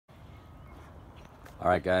All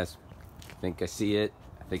right, guys, I think I see it.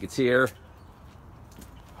 I think it's here.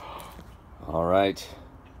 All right,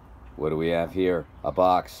 what do we have here? A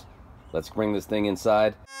box. Let's bring this thing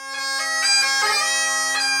inside.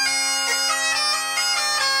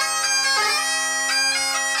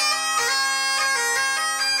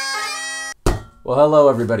 Well, hello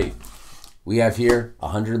everybody. We have here a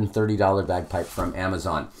 $130 bagpipe from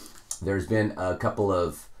Amazon. There's been a couple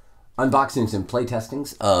of unboxings and play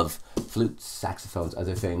testings of flutes, saxophones,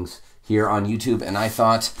 other things here on YouTube, and I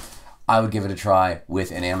thought I would give it a try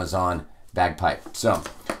with an Amazon bagpipe. So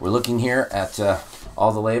we're looking here at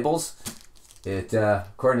all the labels.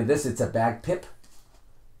 According to this, it's a bagpipe.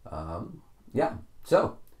 Yeah,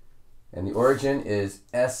 so, and the origin is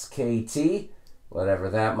SKT, whatever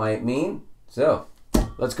that might mean. So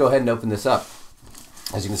let's go ahead and open this up.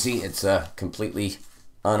 As you can see, it's completely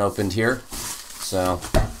unopened here. So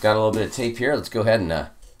got a little bit of tape here. Let's go ahead and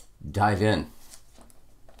dive in.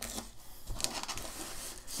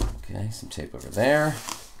 Okay, some tape over there.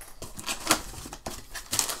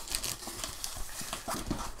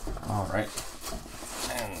 All right.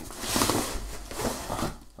 And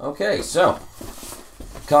okay, so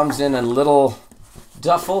comes in a little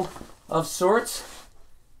duffel of sorts.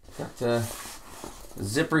 Got a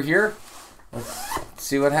zipper here. Let's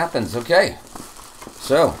see what happens. Okay,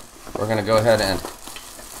 so we're gonna go ahead and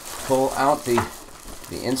pull out the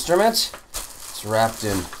instrument. It's wrapped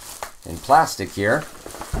in plastic here.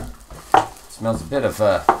 It smells a bit of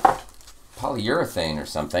polyurethane or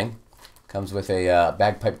something. Comes with a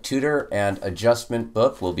bagpipe tutor and adjustment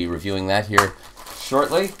book. We'll be reviewing that here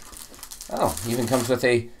shortly. Oh, even comes with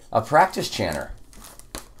a practice chanter.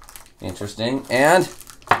 Interesting. And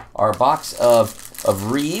our box of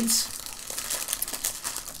reeds.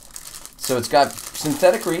 So it's got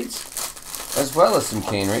synthetic reeds as well as some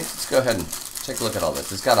cane reeds. Let's go ahead and take a look at all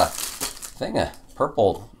this. It's got a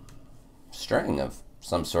purple string of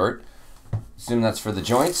some sort. Assume that's for the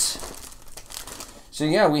joints. So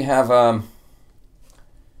yeah, we have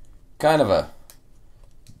kind of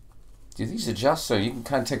do these adjust? So you can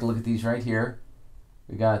kind of take a look at these right here.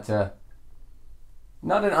 We got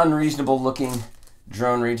not an unreasonable looking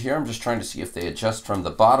drone reed here. I'm just trying to see if they adjust from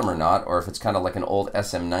the bottom or not, or if it's kind of like an old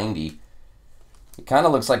SM90. It kind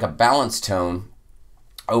of looks like a balance tone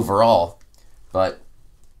overall, but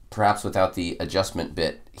perhaps without the adjustment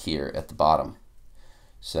bit here at the bottom.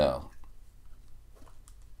 So,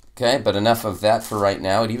 okay, but enough of that for right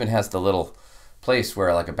now. It even has the little place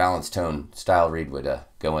where like a balance tone style reed would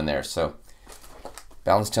go in there. So,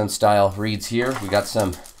 balance tone style reeds here. We got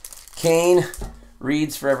some cane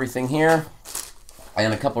reeds for everything here,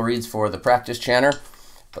 and a couple reeds for the practice chanter.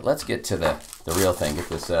 But let's get to the real thing. Get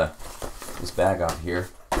this this bag out here.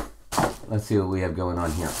 Let's see what we have going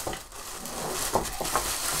on here.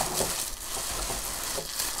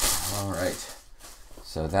 All right,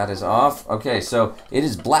 so that is off. Okay, so it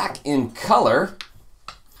is black in color,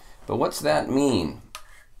 but what's that mean?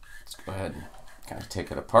 Let's go ahead and kind of take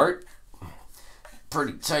it apart.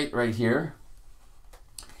 Pretty tight right here.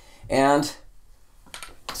 And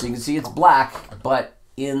so you can see it's black, but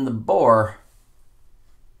in the bore,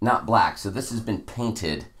 not black. So this has been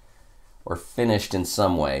painted or finished in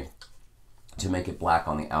some way to make it black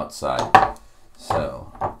on the outside.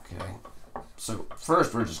 So, okay. So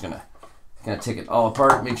first we're just gonna take it all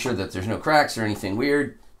apart, make sure that there's no cracks or anything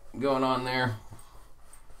weird going on there.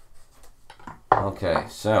 Okay,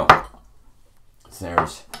 so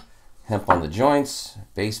there's hemp on the joints,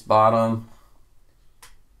 base bottom.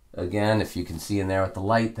 Again, if you can see in there with the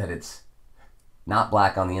light that it's not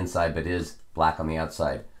black on the inside, but is black on the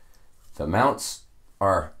outside. The mounts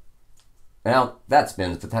are, well, that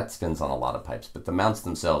spins, but that spins on a lot of pipes. But the mounts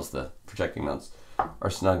themselves, the projecting mounts, are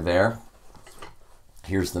snug there.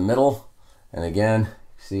 Here's the middle. And again,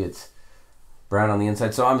 see it's brown on the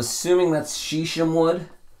inside. So I'm assuming that's shisham wood,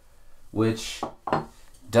 which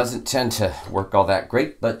doesn't tend to work all that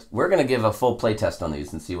great. But we're going to give a full play test on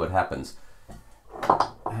these and see what happens.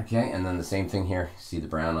 Okay, and then the same thing here. See the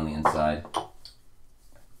brown on the inside.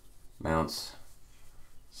 Mounts.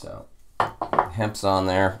 So, hemp's on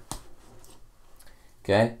there.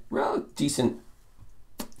 Okay, real decent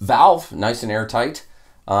valve, nice and airtight.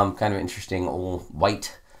 Kind of interesting old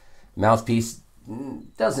white mouthpiece.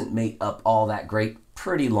 Doesn't mate up all that great.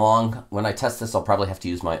 Pretty long. When I test this, I'll probably have to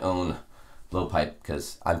use my own blowpipe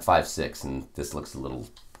because I'm 5'6" and this looks a little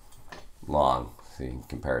long in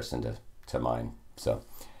comparison to mine. So,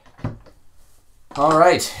 all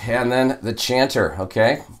right, and then the chanter.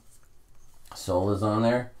 Okay, sole is on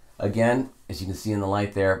there. Again, as you can see in the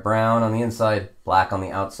light there, brown on the inside, black on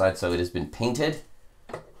the outside, so it has been painted.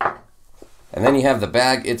 And then you have the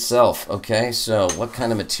bag itself. Okay, so what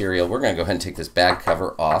kind of material? We're going to go ahead and take this bag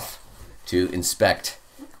cover off to inspect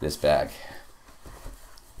this bag.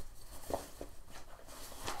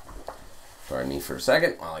 Pardon me for a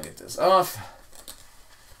second while I get this off.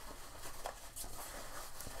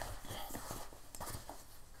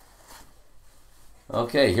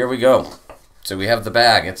 Okay, here we go. So we have the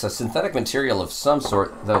bag. It's a synthetic material of some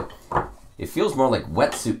sort, though it feels more like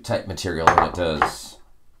wetsuit type material than it does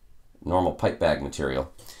normal pipe bag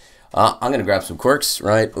material. I'm going to grab some corks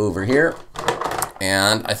right over here,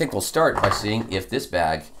 and I think we'll start by seeing if this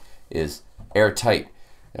bag is airtight.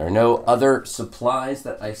 There are no other supplies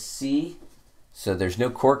that I see, so there's no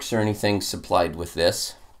corks or anything supplied with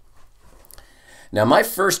this. Now, my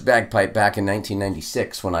first bagpipe back in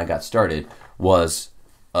 1996 when I got started was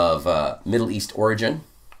of Middle East origin,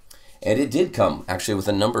 and it did come actually with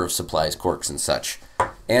a number of supplies, corks and such,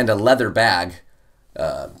 and a leather bag,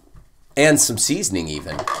 and some seasoning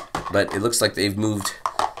even, but it looks like they've moved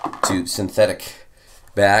to synthetic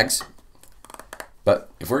bags.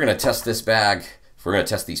 But if we're going to test this bag, if we're going to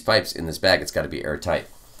test these pipes in this bag, it's got to be airtight.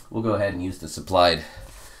 We'll go ahead and use the supplied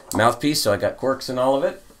mouthpiece, so I got corks in all of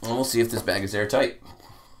it, and we'll see if this bag is airtight.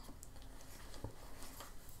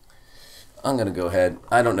 I'm going to go ahead,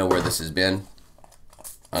 I don't know where this has been.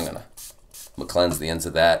 I'm going to cleanse the ends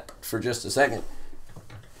of that for just a second.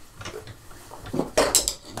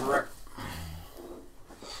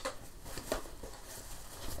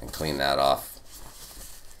 And clean that off.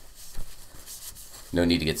 No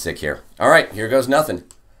need to get sick here. All right, here goes nothing.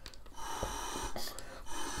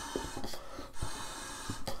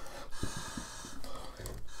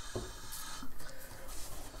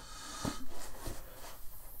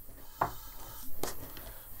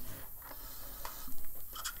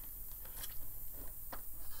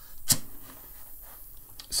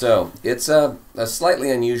 So it's a slightly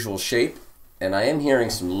unusual shape, and I am hearing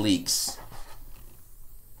some leaks.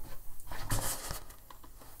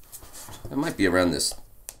 It might be around this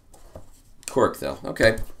cork though.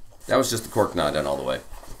 Okay, that was just the cork not done all the way.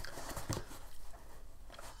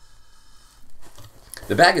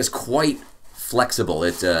 The bag is quite flexible.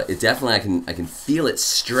 It definitely, I can feel it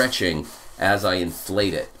stretching as I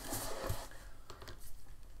inflate it.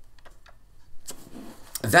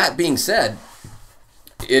 That being said,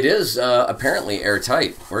 it is apparently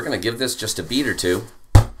airtight. We're going to give this just a beat or two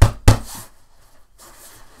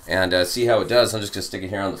and see how it does. I'm just going to stick it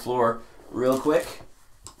here on the floor real quick.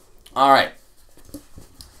 All right.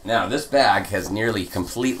 Now, this bag has nearly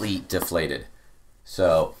completely deflated.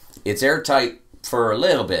 So it's airtight for a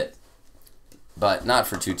little bit, but not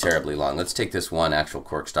for too terribly long. Let's take this one actual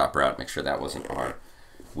cork stopper out, make sure that wasn't our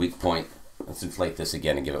weak point. Let's inflate this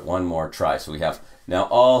again and give it one more try. So we have now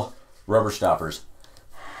all rubber stoppers.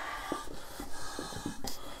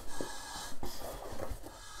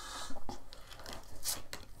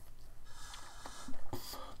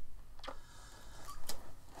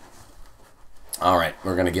 All right,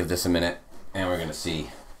 we're going to give this a minute, and we're going to see.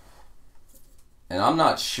 And I'm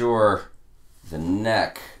not sure the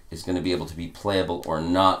neck is going to be able to be playable or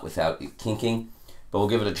not without it kinking, but we'll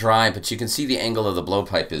give it a try. But you can see the angle of the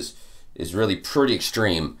blowpipe is really pretty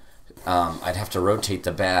extreme. I'd have to rotate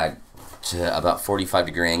the bag to about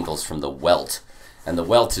 45-degree angles from the welt, and the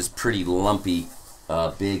welt is pretty lumpy,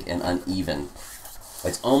 big, and uneven.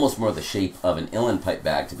 It's almost more the shape of an inland pipe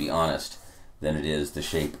bag, to be honest, than it is the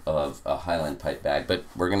shape of a Highland pipe bag. But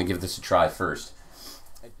we're going to give this a try first.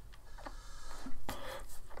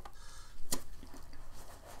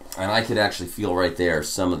 And I could actually feel right there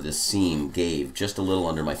some of the seam gave just a little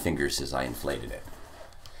under my fingers as I inflated it.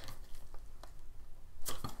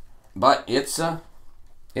 But it's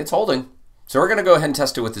holding. So we're going to go ahead and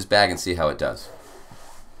test it with this bag and see how it does.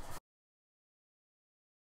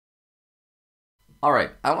 All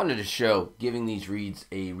right, I wanted to show giving these reeds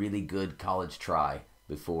a really good college try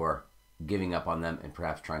before giving up on them and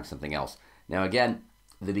perhaps trying something else. Now again,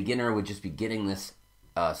 the beginner would just be getting this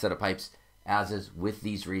set of pipes as is with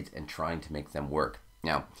these reeds and trying to make them work.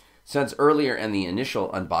 Now, since earlier in the initial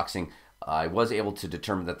unboxing, I was able to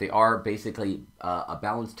determine that they are basically a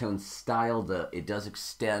balanced tone style. It does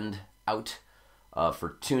extend out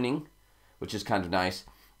for tuning, which is kind of nice.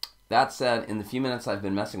 That said, in the few minutes I've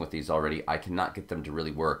been messing with these already, I cannot get them to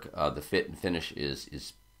really work. The fit and finish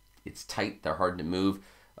it's tight. They're hard to move.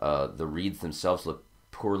 The reeds themselves look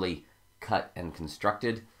poorly cut and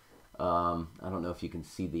constructed. I don't know if you can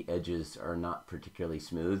see the edges are not particularly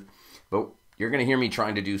smooth, but you're going to hear me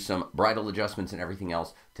trying to do some bridle adjustments and everything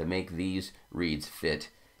else to make these reeds fit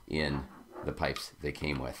in the pipes they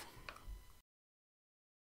came with.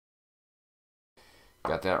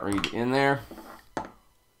 Got that reed in there.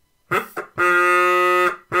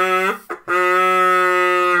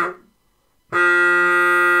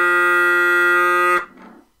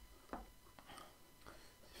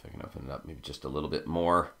 If I can open it up maybe just a little bit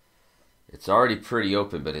more. It's already pretty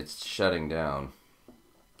open, but it's shutting down.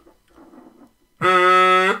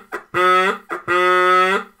 A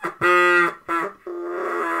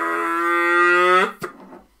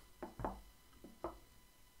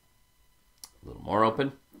little more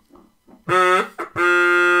open.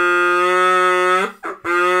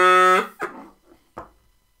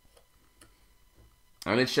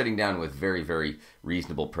 And it's shutting down with very, very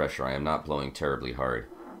reasonable pressure. I am not blowing terribly hard.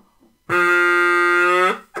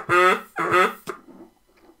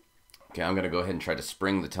 Okay, I'm going to go ahead and try to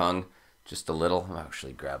spring the tongue just a little. I'll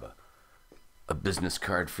actually grab a business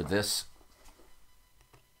card for this.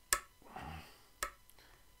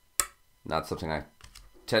 Not something I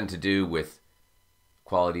tend to do with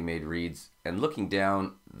quality made reeds. And looking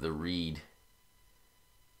down the reed,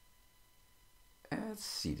 it's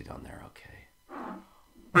seated on there okay.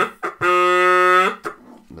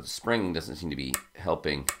 But the springing doesn't seem to be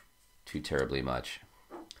helping too terribly much.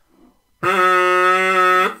 Try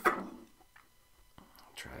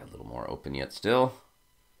a little more open yet still.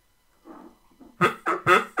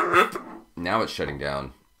 Now it's shutting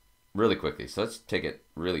down really quickly, so let's take it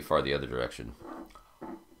really far the other direction.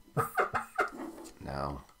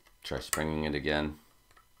 Now try springing it again.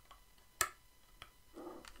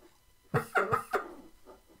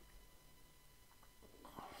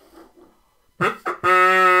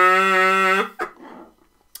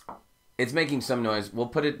 It's making some noise. We'll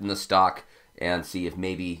put it in the stock and see if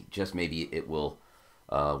maybe, just maybe, it will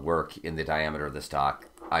work in the diameter of the stock.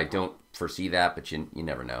 I don't foresee that, but you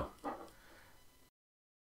never know.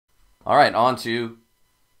 All right, on to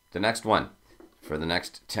the next one for the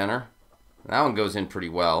next tenor. That one goes in pretty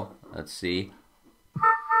well. Let's see.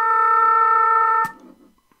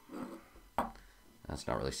 That's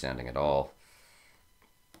not really sounding at all.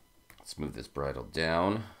 Let's move this bridle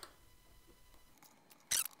down.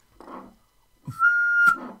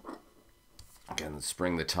 Again,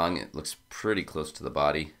 spring the tongue. It looks pretty close to the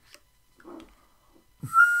body.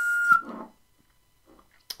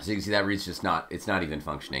 So you can see that reed's just not, it's not even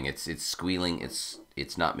functioning. It's squealing.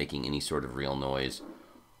 It's not making any sort of real noise.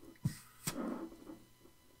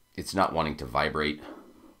 It's not wanting to vibrate.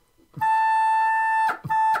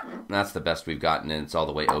 That's the best we've gotten, and it's all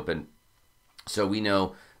the way open. So we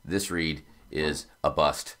know this reed is a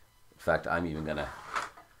bust. In fact, I'm even going to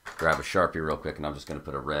grab a Sharpie real quick, and I'm just going to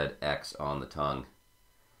put a red X on the tongue.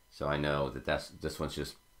 So I know that this one's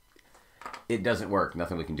just, it doesn't work.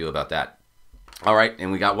 Nothing we can do about that. All right,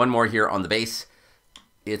 and we got one more here on the bass.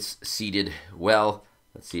 It's seated well.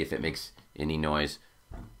 Let's see if it makes any noise.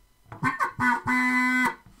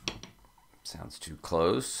 Sounds too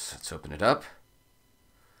close. Let's open it up.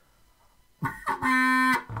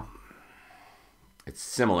 It's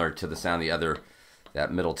similar to the sound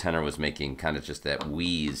that middle tenor was making, kind of just that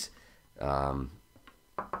wheeze. And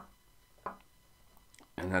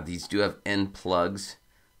now these do have end plugs.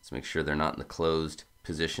 Let's make sure they're not in the closed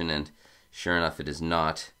position, and sure enough, it is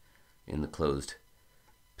not in the closed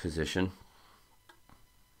position.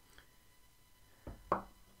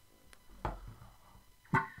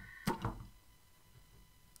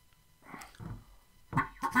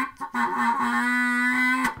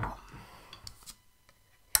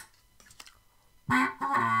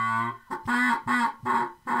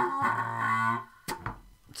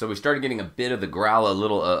 So we started getting a bit of the growl, a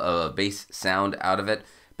little bass sound out of it.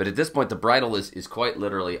 But at this point, the bridle is quite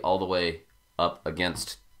literally all the way up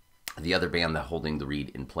against the other band that's holding the reed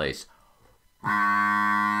in place.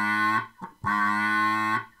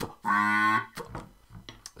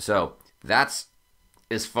 So that's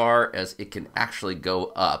as far as it can actually go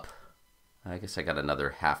up. I guess I got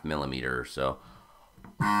another 0.5 millimeter or so.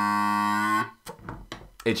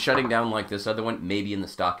 It's shutting down like this other one. Maybe in the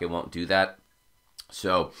stock it won't do that.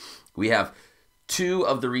 So we have two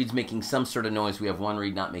of the reeds making some sort of noise. We have one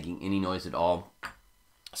reed not making any noise at all.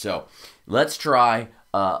 So let's try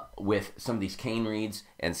with some of these cane reeds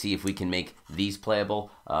and see if we can make these playable.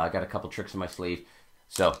 I got a couple tricks in my sleeve.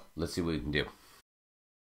 So let's see what we can do.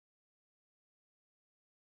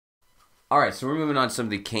 All right, so we're moving on to some of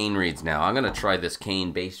the cane reeds now. I'm going to try this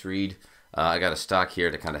cane bass reed. I got a stock here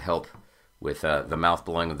to kind of help with the mouth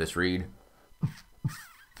blowing of this reed.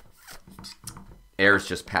 Air is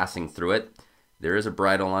just passing through it. There is a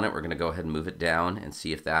bridle on it. We're going to go ahead and move it down and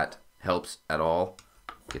see if that helps at all.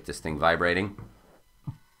 Get this thing vibrating.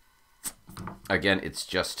 Again, it's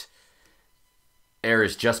just, air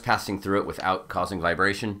is just passing through it without causing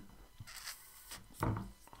vibration.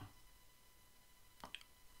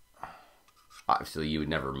 Obviously, you would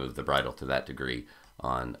never move the bridle to that degree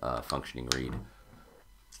on a functioning reed.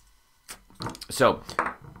 So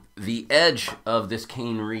the edge of this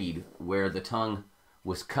cane reed where the tongue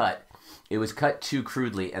was cut, it was cut too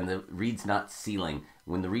crudely and the reed's not sealing.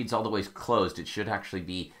 When the reed's all the way closed, it should actually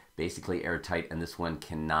be basically airtight, and this one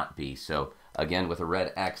cannot be. So again, with a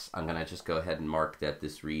red X, I'm going to just go ahead and mark that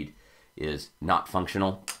this reed is not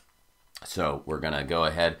functional. So we're going to go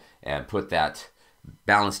ahead and put that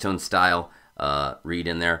balance tone style reed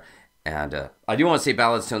in there. And I do want to say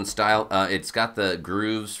balance tone style. It's got the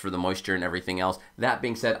grooves for the moisture and everything else. That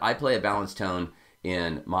being said, I play a balance tone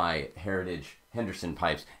in my Heritage Henderson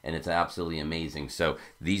pipes, and it's absolutely amazing. So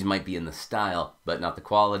these might be in the style, but not the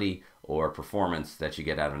quality or performance that you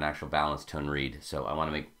get out of an actual balance tone reed. So I want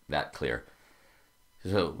to make that clear.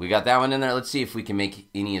 So we got that one in there. Let's see if we can make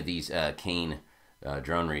any of these cane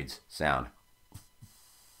drone reeds sound.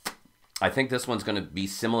 I think this one's going to be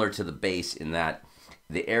similar to the bass in that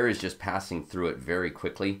the air is just passing through it very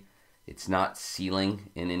quickly. It's not sealing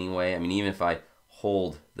in any way. I mean, even if I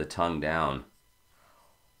hold the tongue down,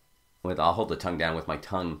 I'll hold the tongue down with my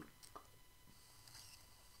tongue,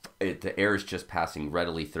 the air is just passing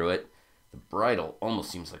readily through it. The bridle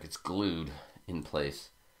almost seems like it's glued in place.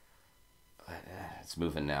 It's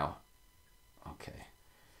moving now. Okay.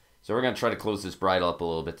 So we're going to try to close this bridle up a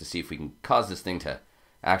little bit to see if we can cause this thing to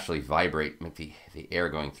actually vibrate, make the air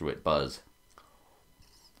going through it buzz.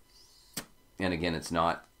 And again, it's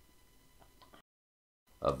not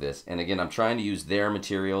of this. And again, I'm trying to use their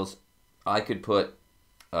materials. I could put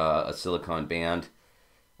a silicone band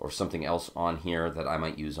or something else on here that I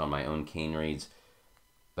might use on my own cane reeds.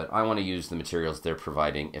 But I want to use the materials they're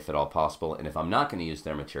providing if at all possible. And if I'm not going to use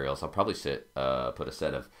their materials, I'll probably put a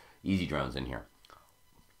set of Easy Drones in here.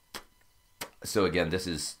 So again,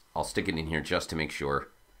 I'll stick it in here just to make sure.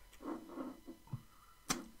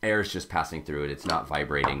 Air is just passing through it. It's not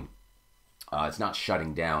vibrating. It's not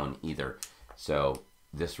shutting down either. So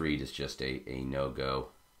this reed is just a no-go.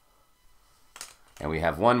 And we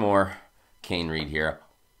have one more cane reed here.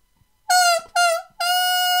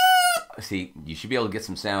 See, you should be able to get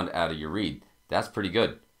some sound out of your reed. That's pretty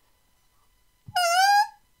good.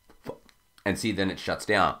 And see, then it shuts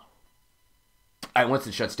down. And once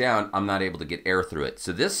it shuts down, I'm not able to get air through it.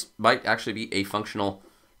 So this might actually be a functional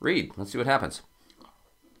reed. Let's see what happens.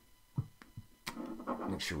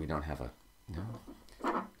 Make sure we don't have no.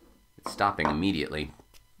 It's stopping immediately,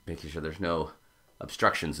 making sure there's no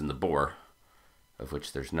obstructions in the bore, of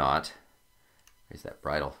which there's not. Raise that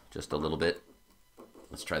bridle just a little bit.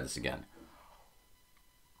 Let's try this again.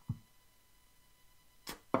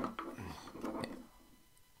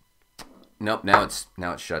 Nope, now it's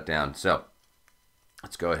shut down. So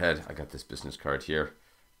let's go ahead. I got this business card here.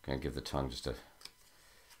 I'm gonna give the tongue just a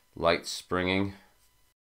light springing.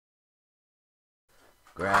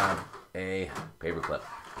 Grab a paper clip.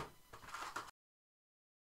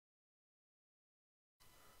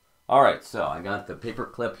 All right, so I got the paper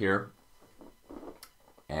clip here,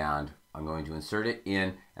 and I'm going to insert it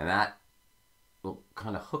in, and that little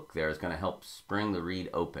kind of hook there is going to help spring the reed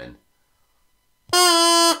open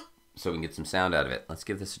so we can get some sound out of it. Let's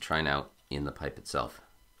give this a try now in the pipe itself.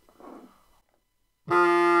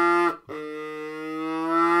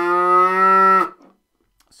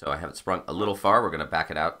 So I have it sprung a little far. We're going to back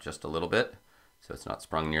it out just a little bit so it's not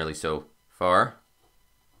sprung nearly so far.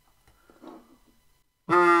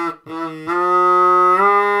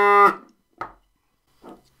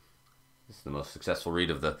 This is the most successful reed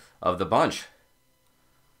of the bunch.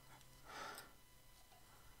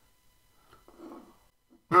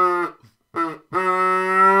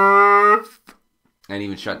 And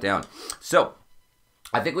even shut down. So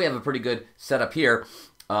I think we have a pretty good setup here.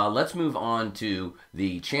 Let's move on to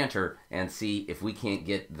the chanter and see if we can't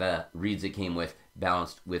get the reeds it came with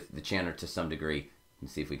balanced with the chanter to some degree and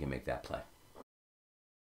see if we can make that play.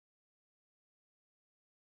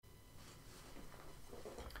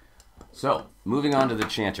 So moving on to the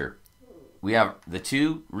chanter, we have the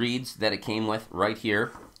two reeds that it came with right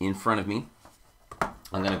here in front of me.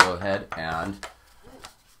 I'm going to go ahead and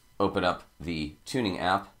open up the tuning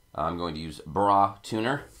app. I'm going to use Bra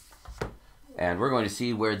Tuner, and we're going to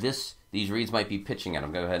see where these reeds might be pitching at.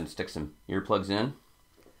 I'm going to go ahead and stick some earplugs in.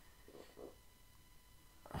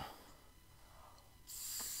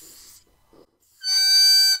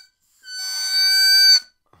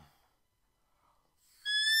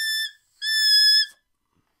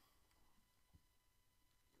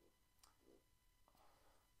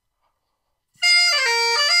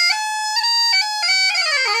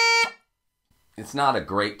 It's not a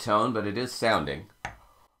great tone, but it is sounding.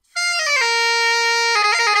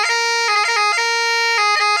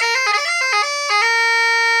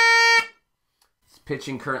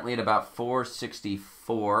 Pitching currently at about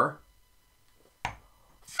 464.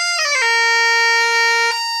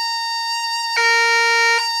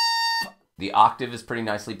 The octave is pretty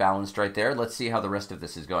nicely balanced right there. Let's see how the rest of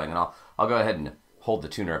this is going. And I'll go ahead and hold the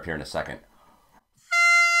tuner up here in a second.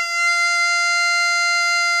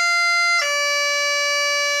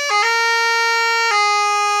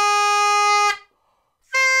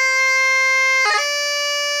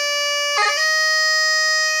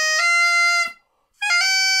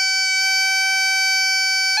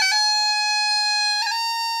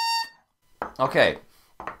 Okay,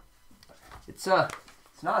 it's not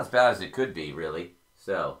as bad as it could be, really.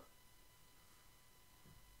 So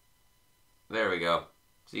there we go.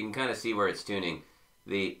 So you can kind of see where it's tuning.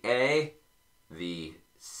 The A, the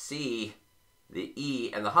C, the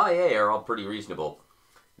E, and the high A are all pretty reasonable.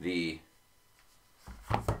 The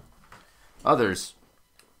others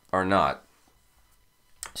are not.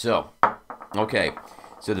 So, okay.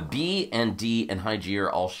 So the B and D and high G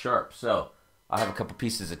are all sharp. So I have a couple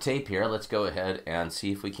pieces of tape here. Let's go ahead and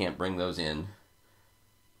see if we can't bring those in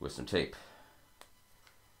with some tape.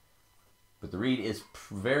 But the reed is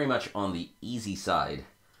very much on the easy side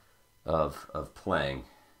of playing.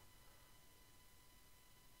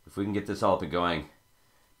 If we can get this all up and going,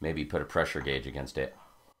 maybe put a pressure gauge against it.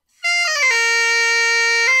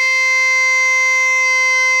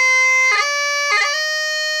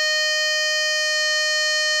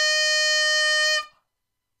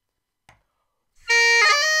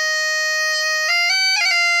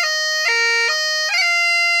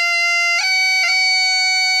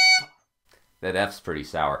 That F's pretty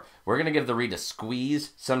sour. We're going to give the reed a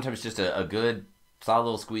squeeze. Sometimes just a good solid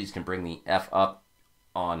little squeeze can bring the F up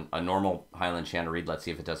on a normal Highland chanter reed. Let's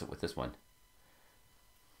see if it does it with this one.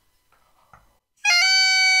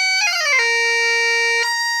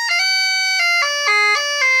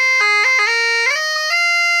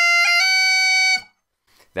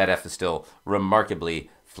 That F is still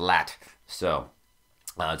remarkably flat. So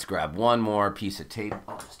let's grab one more piece of tape.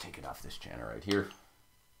 I'll just take it off this chanter right here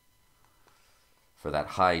for that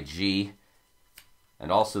high G,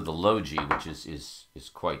 and also the low G, which is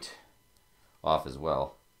quite off as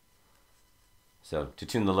well. So to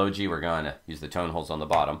tune the low G, we're going to use the tone holes on the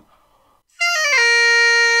bottom.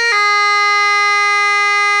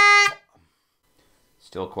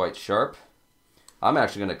 Still quite sharp. I'm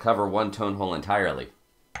actually going to cover one tone hole entirely.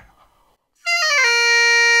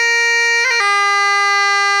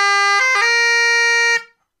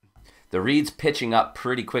 The reed's pitching up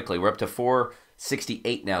pretty quickly. We're up to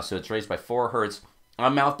 468 now, so it's raised by 4 hertz.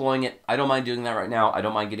 I'm mouth blowing it. I don't mind doing that right now. I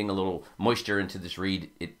don't mind getting a little moisture into this reed.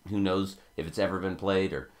 Who knows if it's ever been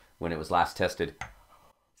played or when it was last tested.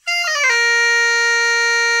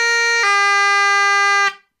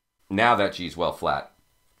 Now that G's well flat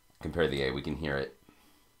compared to the A, we can hear it.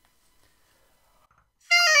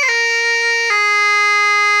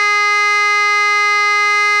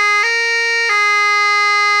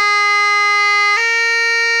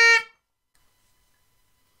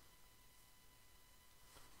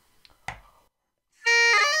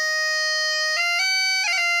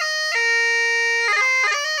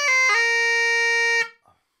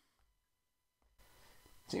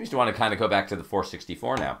 Seems to want to kind of go back to the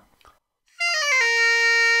 464 now.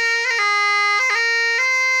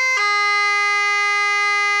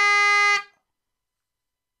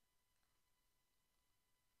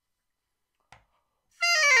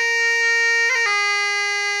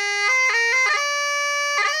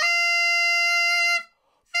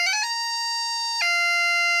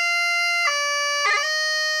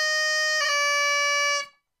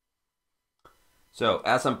 So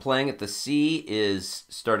as I'm playing it, the C is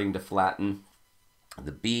starting to flatten.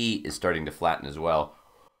 The B is starting to flatten as well.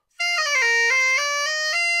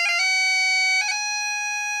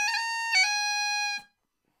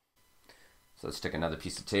 So let's stick another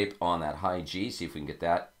piece of tape on that high G, see if we can get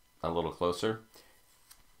that a little closer.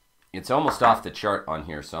 It's almost off the chart on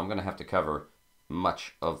here, so I'm going to have to cover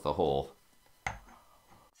much of the hole.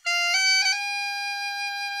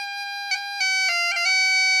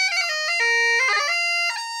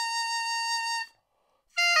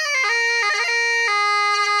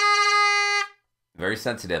 Very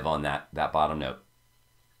sensitive on that bottom note.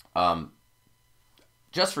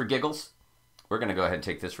 Just for giggles, we're going to go ahead and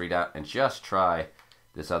take this reed out and just try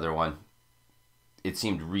this other one. It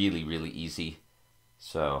seemed really, really easy.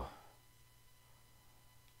 So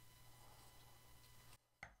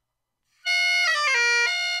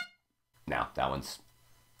now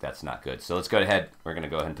that's not good. So let's go ahead. We're going to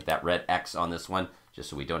go ahead and put that red X on this one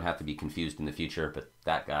just so we don't have to be confused in the future. But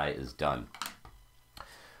that guy is done.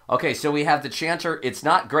 Okay, so we have the chanter. It's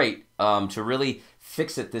not great. To really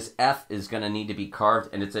fix it, this F is going to need to be carved,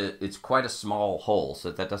 and it's quite a small hole,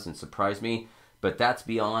 so that doesn't surprise me. But that's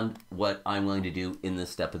beyond what I'm willing to do in this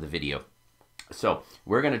step of the video. So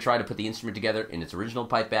we're going to try to put the instrument together in its original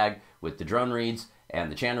pipe bag with the drone reeds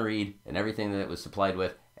and the chanter reed and everything that it was supplied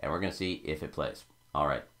with, and we're going to see if it plays. All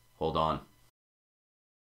right, hold on.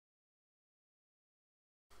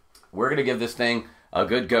 We're going to give this thing a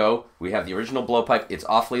good go. We have the original blowpipe. It's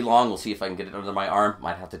awfully long. We'll see if I can get it under my arm.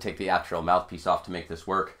 Might have to take the actual mouthpiece off to make this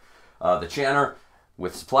work. The chanter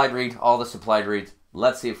with supplied reed, all the supplied reeds.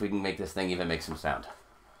 Let's see if we can make this thing even make some sound.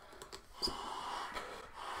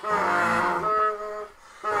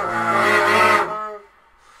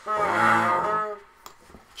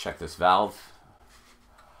 Check this valve.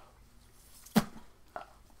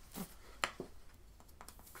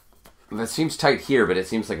 That seems tight here, but it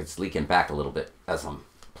seems like it's leaking back a little bit as I'm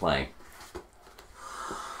playing.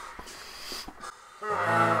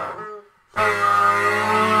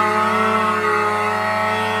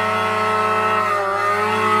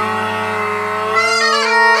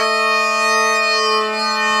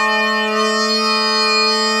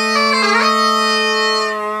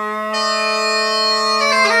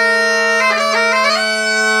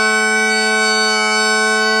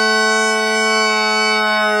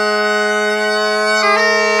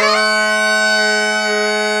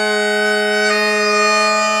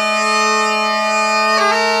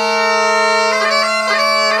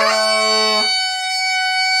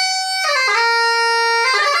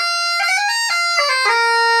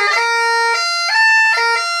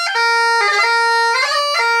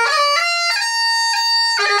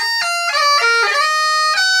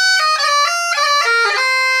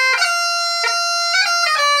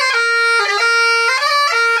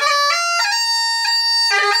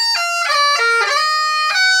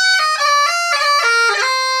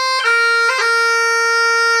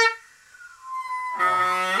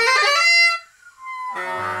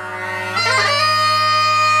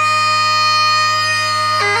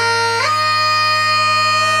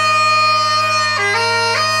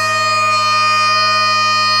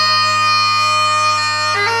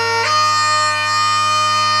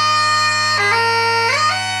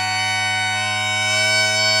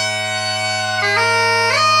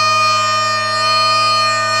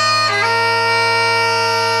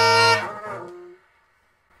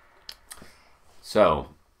 So,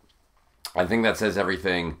 I think that says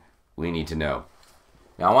everything we need to know.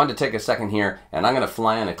 Now, I wanted to take a second here, and I'm going to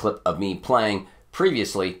fly in a clip of me playing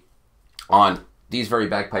previously on these very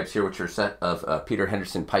bagpipes here, which are a set of Peter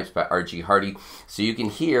Henderson pipes by R.G. Hardy. So you can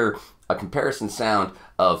hear a comparison sound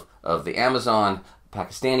of the Amazon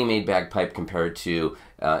Pakistani-made bagpipe compared to,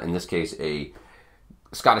 in this case, a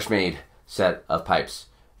Scottish-made set of pipes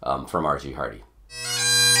from R.G. Hardy.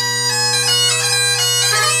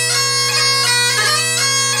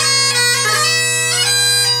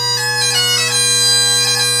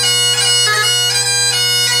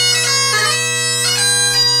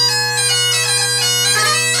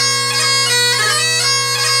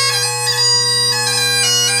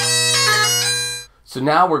 So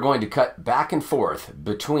now we're going to cut back and forth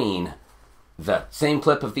between the same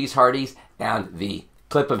clip of these Hardys and the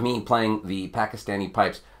clip of me playing the Pakistani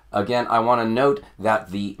pipes. Again, I want to note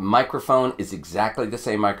that the microphone is exactly the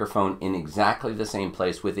same microphone in exactly the same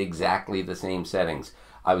place with exactly the same settings.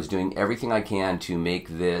 I was doing everything I can to make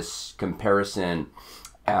this comparison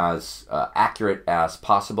as accurate as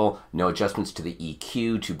possible. No adjustments to the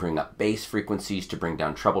EQ to bring up bass frequencies, to bring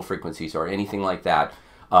down treble frequencies, or anything like that.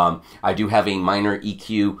 I do have a minor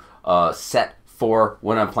EQ set for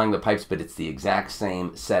when I'm playing the pipes, but it's the exact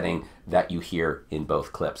same setting that you hear in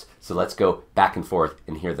both clips. So let's go back and forth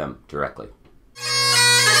and hear them directly.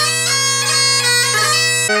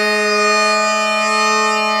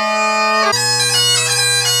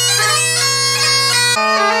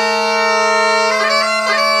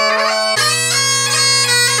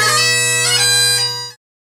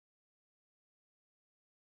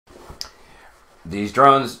 These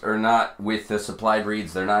drones are not, with the supplied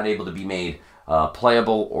reeds, they're not able to be made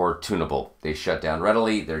playable or tunable. They shut down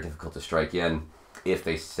readily. They're difficult to strike in if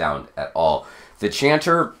they sound at all. The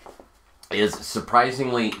chanter is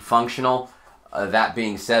surprisingly functional. That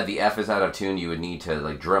being said, the F is out of tune. You would need to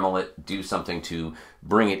like Dremel it, do something to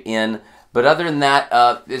bring it in. But other than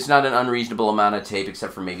that, it's not an unreasonable amount of tape,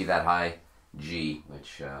 except for maybe that high G,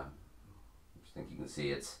 which I think you can see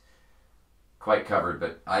it's quite covered,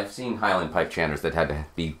 but I've seen Highland pipe chanters that had to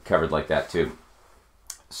be covered like that too.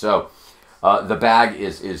 So the bag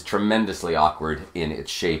is tremendously awkward in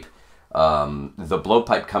its shape. The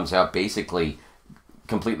blowpipe comes out basically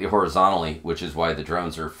completely horizontally, which is why the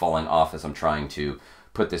drones are falling off as I'm trying to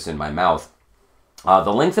put this in my mouth.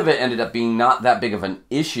 The length of it ended up being not that big of an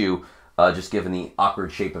issue, just given the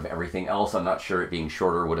awkward shape of everything else. I'm not sure it being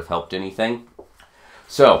shorter would have helped anything.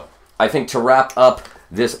 So I think to wrap up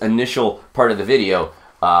this initial part of the video,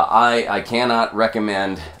 I cannot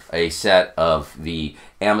recommend a set of the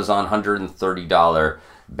Amazon $130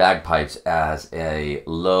 bagpipes as a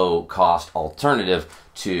low-cost alternative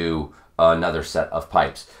to another set of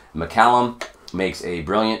pipes. McCallum makes a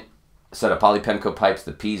brilliant set of polypenco pipes,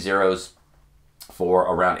 the P0s, for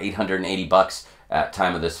around 880 bucks at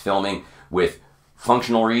time of this filming, with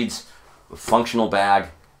functional reeds, functional bag,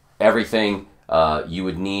 everything you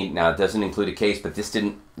would need. Now, it doesn't include a case, but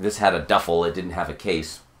this had a duffel. It didn't have a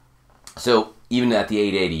case. So even at the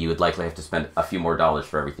 880, you would likely have to spend a few more dollars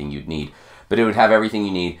for everything you'd need. But it would have everything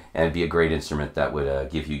you need, and it'd be a great instrument that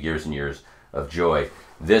would give you years and years of joy.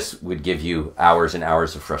 This would give you hours and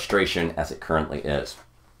hours of frustration, as it currently is.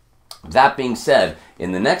 That being said,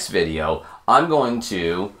 in the next video, I'm going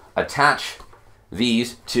to attach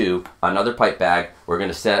these to another pipe bag. We're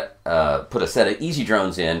going to put a set of easy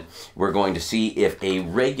drones in. We're going to see if a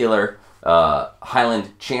regular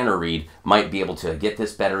Highland chanter reed might be able to get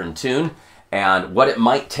this better in tune, and what it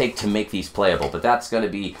might take to make these playable. But that's going to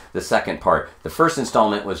be the second part. The first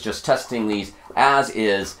installment was just testing these as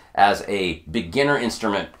a beginner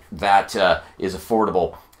instrument that is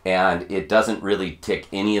affordable, and it doesn't really tick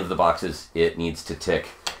any of the boxes it needs to tick.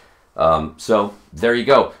 So there you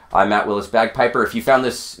go. I'm Matt Willis Bagpiper. If you found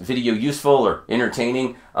this video useful or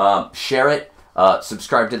entertaining, share it,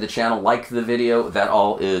 subscribe to the channel, like the video. That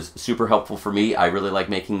all is super helpful for me. I really like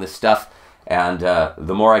making this stuff. And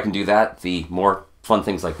the more I can do that, the more fun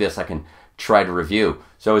things like this I can try to review.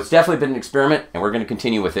 So it's definitely been an experiment, and we're going to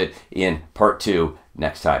continue with it in part 2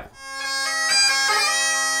 next time.